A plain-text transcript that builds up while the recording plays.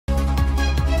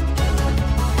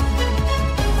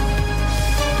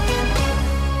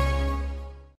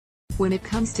When it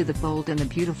comes to the bold and the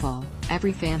beautiful,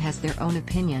 every fan has their own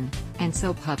opinion, and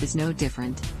Soap Hub is no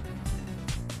different.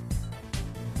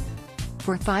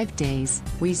 For 5 days,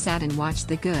 we sat and watched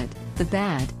the good, the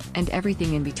bad, and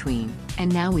everything in between,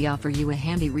 and now we offer you a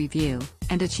handy review,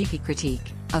 and a cheeky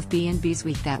critique, of B&B's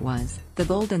week that was. The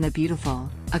Bold and the Beautiful,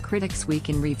 a critic's week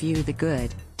in review. The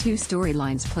good, 2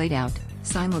 storylines played out,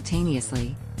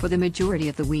 simultaneously, for the majority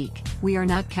of the week. We are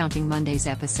not counting Monday's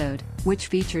episode, which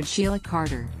featured Sheila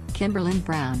Carter, Kimberlyn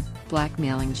Brown,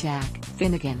 blackmailing Jack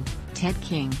Finnegan, Ted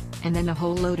King, and then a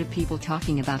whole load of people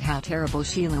talking about how terrible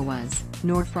Sheila was,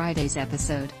 nor Friday's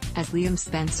episode, as Liam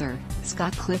Spencer,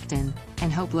 Scott Clifton,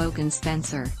 and Hope Logan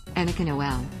Spencer, Annika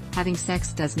Noel, having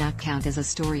sex does not count as a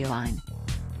storyline.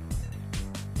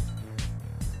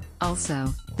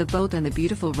 Also, The Bold and the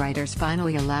Beautiful writers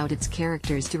finally allowed its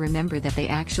characters to remember that they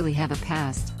actually have a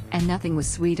past, and nothing was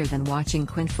sweeter than watching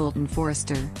Quinn Fulton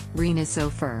Forrester, Rena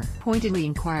Sofer, pointedly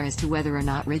inquire as to whether or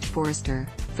not Ridge Forrester,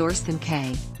 Thorsten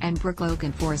Kaye, and Brooke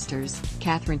Logan Forresters,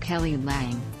 Catherine Kelly and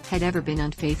Lang, had ever been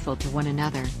unfaithful to one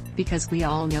another, because we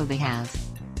all know they have.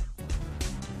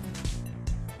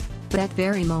 That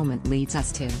very moment leads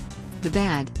us to the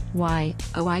bad. Why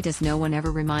does no one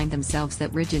ever remind themselves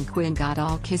that Ridge and Quinn got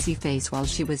all kissy face while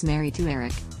she was married to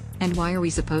Eric? And why are we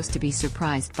supposed to be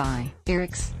surprised by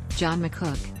Eric's, John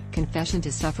McCook, confession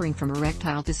to suffering from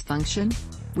erectile dysfunction?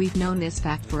 We've known this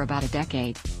fact for about a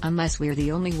decade, unless we're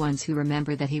the only ones who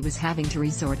remember that he was having to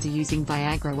resort to using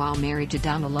Viagra while married to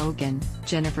Donna Logan,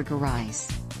 Jennifer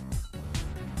Garais.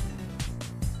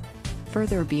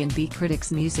 Further B&B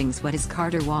critics' musings. What is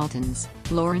Carter Walton's,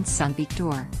 Lauren's son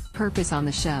Victor, purpose on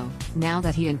the show, now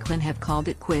that he and Quinn have called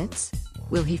it quits?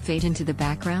 Will he fade into the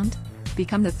background?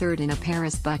 Become the third in a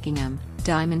Paris Buckingham,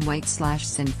 Diamond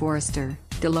White/Sin Forrester,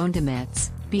 Delon de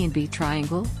Metz, B&B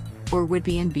triangle? Or would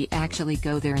B&B actually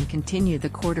go there and continue the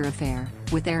quarter affair,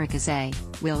 with Eric as a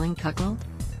willing cuckold?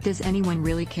 Does anyone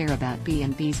really care about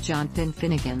B&B's John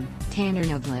Finnegan, Tanner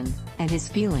Novlin, and his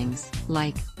feelings?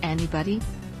 Like, anybody?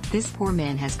 This poor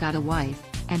man has got a wife,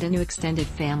 and a new extended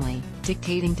family,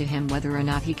 dictating to him whether or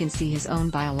not he can see his own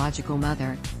biological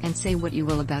mother, and say what you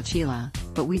will about Sheila,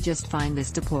 but we just find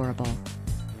this deplorable.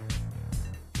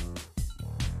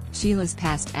 Sheila's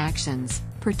past actions,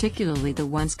 particularly the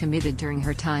ones committed during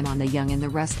her time on The Young and the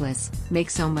Restless, make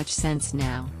so much sense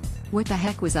now. What the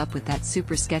heck was up with that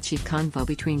super sketchy convo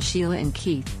between Sheila and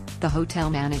Keith, the hotel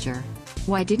manager?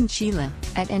 Why didn't Sheila,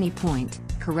 at any point,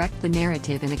 correct the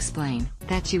narrative and explain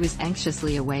that she was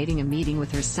anxiously awaiting a meeting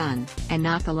with her son, and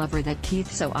not the lover that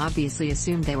Keith so obviously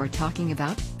assumed they were talking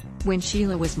about? When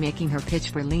Sheila was making her pitch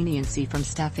for leniency from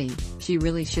Steffi, she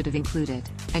really should have included,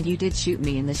 "And you did shoot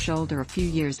me in the shoulder a few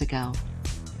years ago."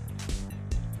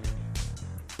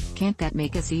 Can't that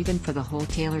make us even for the whole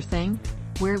Taylor thing?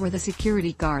 Where were the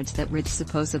security guards that Ridge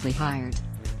supposedly hired?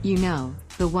 You know,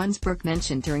 the ones Brooke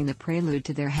mentioned during the prelude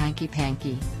to their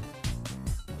hanky-panky.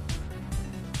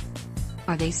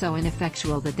 Are they so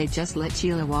ineffectual that they just let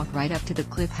Sheila walk right up to the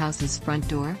Cliff House's front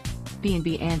door?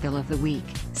 B&B Anvil of the Week,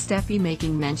 Steffi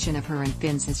making mention of her and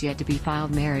Finn's has yet to be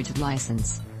filed marriage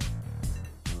license.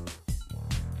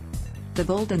 The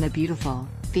Bold and the Beautiful,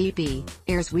 BB,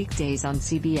 airs weekdays on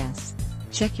CBS.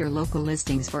 Check your local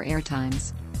listings for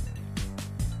airtimes.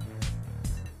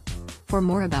 For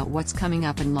more about what's coming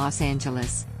up in Los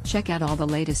Angeles, check out all the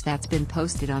latest that's been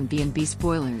posted on B&B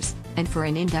Spoilers, and for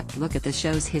an in-depth look at the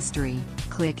show's history,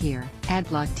 click here.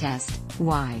 Adblock test.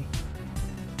 Why?